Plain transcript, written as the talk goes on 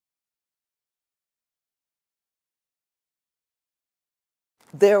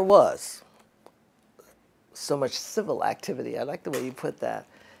there was so much civil activity, I like the way you put that,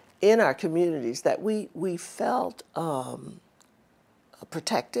 in our communities that we felt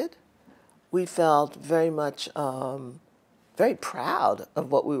protected. We felt very much, very proud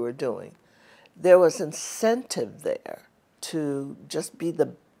of what we were doing. There was incentive there to just do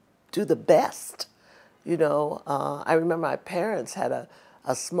the best. You know, I remember my parents had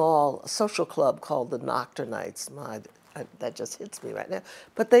a small social club called the Nocturnights. That just hits me right now.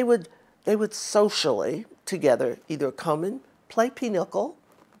 But they would socially together either come and play pinochle.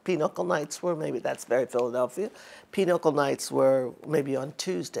 Pinochle nights were, maybe that's very Philadelphia. Pinochle nights were maybe on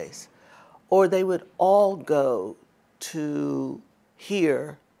Tuesdays. Or they would all go to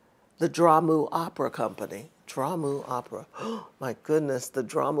hear the Dramu Opera Company. Dramu Opera. Oh, my goodness, the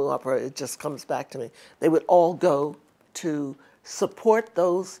Dramu Opera, it just comes back to me. They would all go to support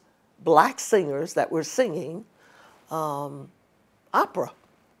those black singers that were singing opera.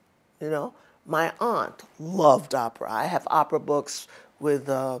 You know, my aunt loved opera. I have opera books with,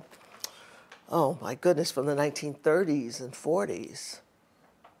 oh my goodness, from the 1930s and 40s.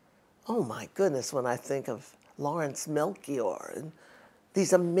 Oh my goodness, when I think of Lawrence Melchior and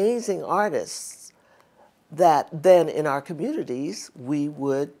these amazing artists that then in our communities we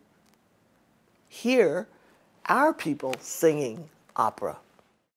would hear our people singing opera.